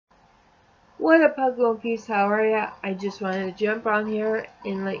What up, Puggle Peace? How are ya? I just wanted to jump on here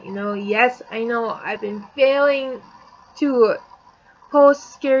and let you know, yes, I know I've been failing to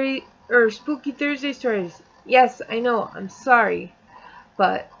post scary or spooky Thursday stories. Yes, I know, I'm sorry.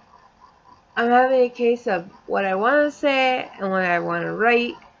 But I'm having a case of what I want to say and what I want to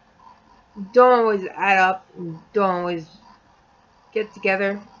write don't always add up and don't always get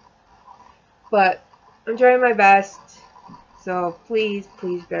together. But I'm trying my best. So please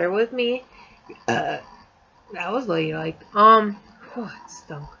bear with me. That was ladylike. Oh, it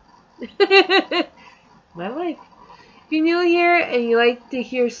stunk. My life. If you're new here and you like to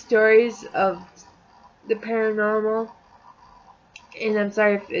hear stories of the paranormal, and I'm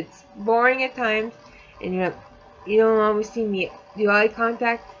sorry if it's boring at times, and you don't always see me do eye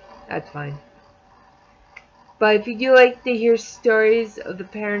contact, that's fine. But if you do like to hear stories of the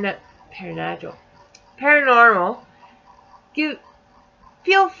paranormal,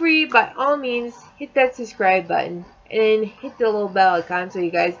 feel free, by all means, hit that subscribe button and then hit the little bell icon so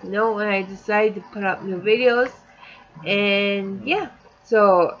you guys know when I decide to put up new videos. And yeah,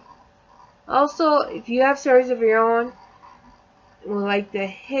 so also if you have stories of your own and would like to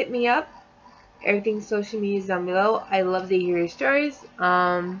hit me up, everything's social media is down below. I love to hear your stories.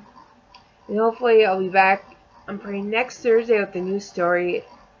 And hopefully I'll be back, I'm praying, next Thursday with a new story.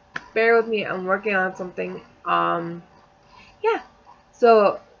 Bear with me, I'm working on something. Yeah,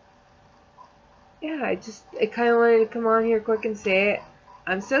 so yeah, I kind of wanted to come on here quick and say it.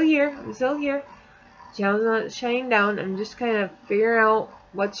 I'm still here. Channel's not shutting down. I'm just kind of figuring out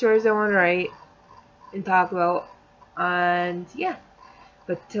what stories I want to write and talk about. And yeah,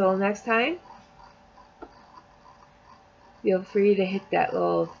 but till next time, feel free to hit that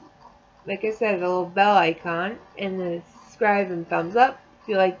little, like I said, the little bell icon and the subscribe and thumbs up if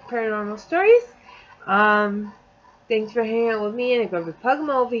you like paranormal stories. Thanks for hanging out with me and a group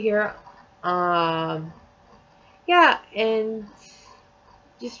Pugma over here. Yeah, and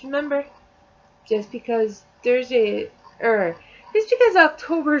just remember, just because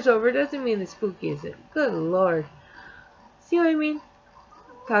October's over doesn't mean the spooky isn't. Good Lord. See what I mean?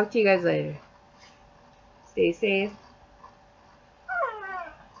 Talk to you guys later. Stay safe.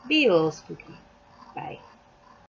 Be a little spooky. Bye.